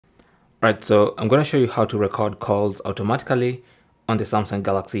Right, so I'm going to show you how to record calls automatically on the Samsung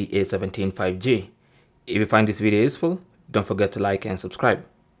Galaxy A17 5G. If you find this video useful, don't forget to like and subscribe.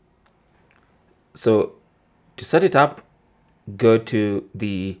 So to set it up, go to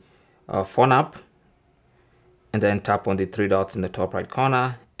the phone app and then tap on the three dots in the top right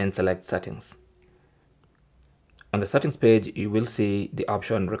corner and select settings. On the settings page, you will see the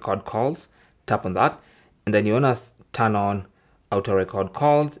option record calls. Tap on that and then you want to turn on auto record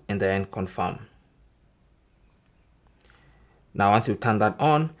calls and then confirm. Now once you turn that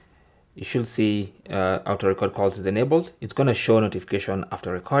on, you should see auto record calls is enabled. It's going to show notification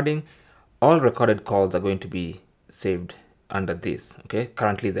after recording. All recorded calls are going to be saved under this. Okay,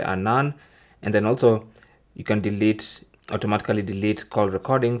 currently there are none. And then also you can automatically delete call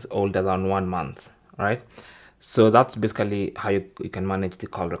recordings older than 1 month. All right, so that's basically how you can manage the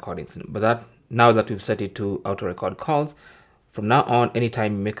call recordings. But now that we've set it to auto record calls, from now on,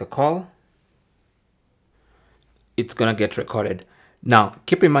 anytime you make a call, it's gonna get recorded. Now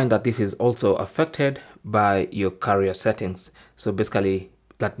keep in mind that this is also affected by your carrier settings. So basically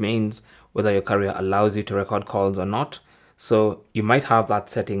that means whether your carrier allows you to record calls or not. So you might have that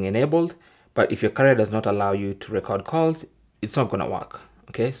setting enabled, but if your carrier does not allow you to record calls, it's not gonna work.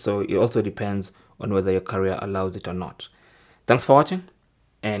 Okay, so it also depends on whether your carrier allows it or not. Thanks for watching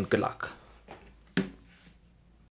and good luck.